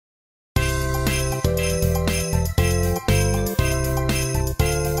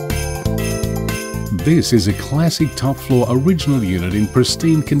This is a classic top floor original unit in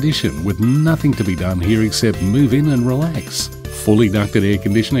pristine condition with nothing to be done here except move in and relax. Fully ducted air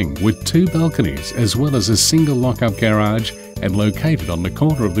conditioning with 2 balconies as well as a single lock-up garage, and located on the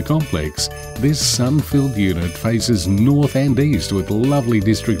corner of the complex, this sun-filled unit faces north and east with lovely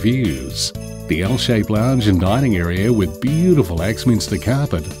district views. The L-shaped lounge and dining area with beautiful Axminster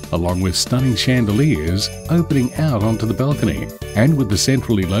carpet, along with stunning chandeliers opening out onto the balcony, and with the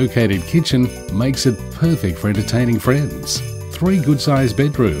centrally located kitchen, makes it perfect for entertaining friends. 3 good-sized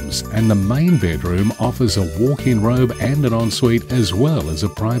bedrooms, and the main bedroom offers a walk-in robe and an ensuite as well as a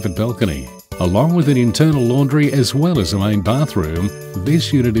private balcony. Along with an internal laundry as well as a main bathroom,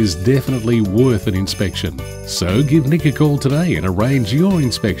 this unit is definitely worth an inspection. So give Nick a call today and arrange your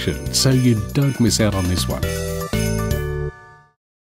inspection so you don't miss out on this one.